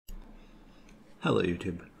Hello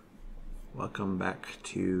YouTube. Welcome back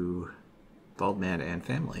to Bald Man and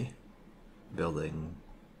Family building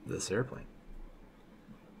this airplane.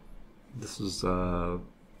 This is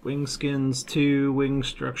Wing Skins 2, Wing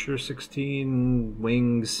Structure 16,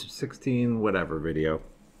 Wings 16, whatever video.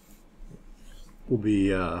 We'll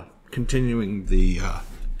be continuing the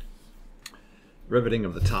riveting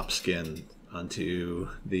of the top skin onto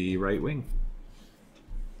the right wing.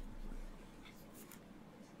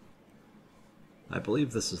 I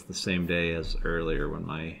believe this is the same day as earlier when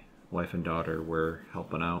my wife and daughter were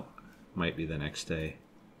helping out. Might be the next day.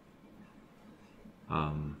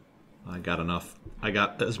 I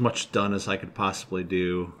got as much done as I could possibly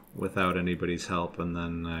do without anybody's help, and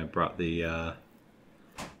then I brought the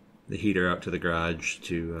heater out to the garage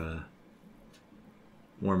to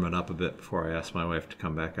warm it up a bit before I asked my wife to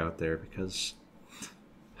come back out there because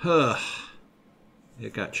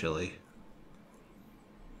it got chilly.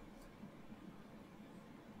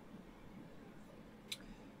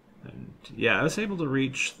 And yeah, I was able to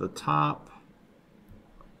reach the top.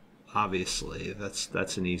 Obviously,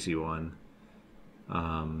 that's an easy one.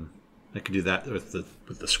 I could do that with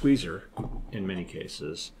the squeezer in many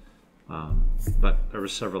cases, but there were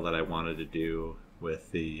several that I wanted to do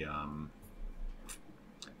with the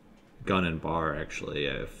gun and bar.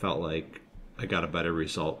 Actually, I felt like I got a better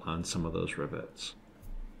result on some of those rivets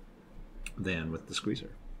than with the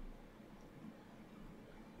squeezer.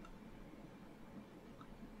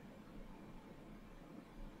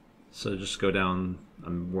 So just go down.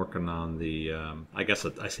 I'm working on the, I guess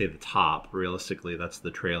I say the top. Realistically, that's the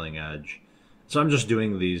trailing edge. So I'm just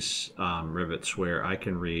doing these rivets where I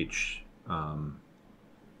can reach from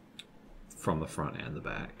the front and the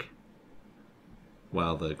back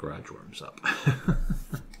while the garage warms up.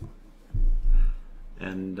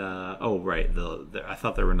 And, oh, right, I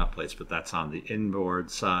thought there were nut plates, but that's on the inboard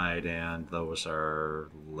side, and those are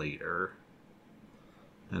later.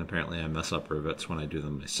 And apparently I mess up rivets when I do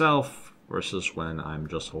them myself versus when I'm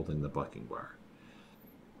just holding the bucking bar.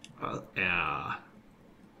 Yeah.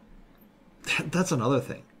 That's another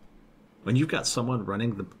thing. When you've got someone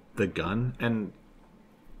running the gun, and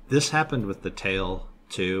this happened with the tail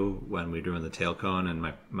too, when we were doing the tail cone, and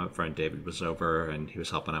my friend David was over and he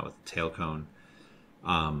was helping out with the tail cone.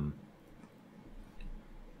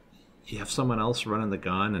 You have someone else running the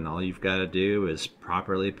gun and all you've got to do is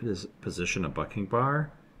properly position a bucking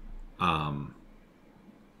bar.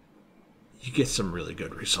 You get some really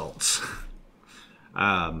good results.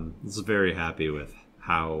 I was very happy with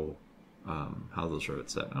how those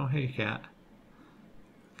rivets set. Oh, hey, cat.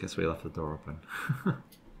 Guess we left the door open.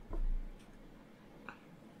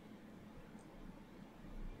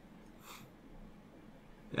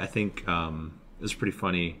 I think it's pretty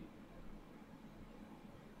funny.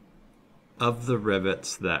 Of the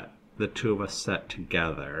rivets that the two of us set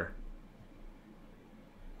together,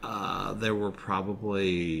 there were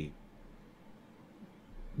probably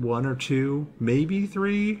one or two, maybe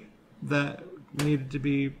three, that needed to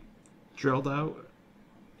be drilled out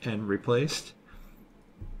and replaced.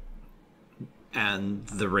 And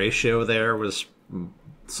the ratio there was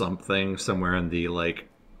somewhere in the like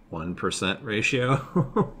 1% ratio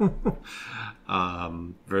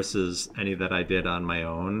versus any that I did on my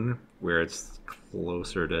own, where it's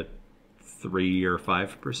closer to 3 or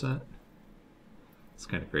 5%. It's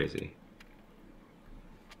kind of crazy.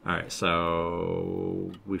 Alright,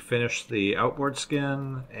 so we finished the outboard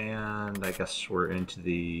skin, and I guess we're into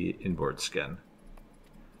the inboard skin.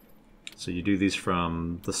 So you do these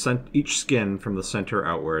from the each skin from the center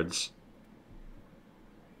outwards.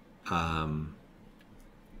 And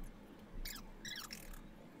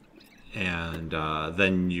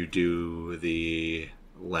then you do the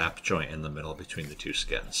lap joint in the middle between the two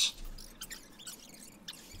skins.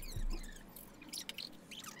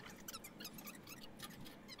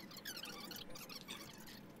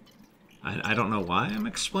 I don't know why I'm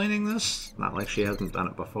explaining this. Not like she hasn't done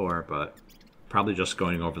it before, but probably just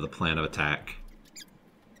going over the plan of attack.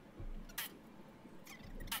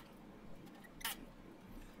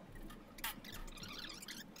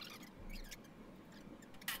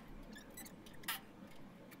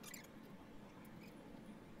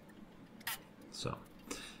 So,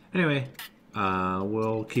 anyway,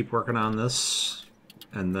 we'll keep working on this,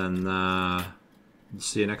 and then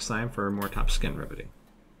see you next time for more top skin riveting.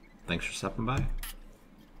 Thanks for stopping by.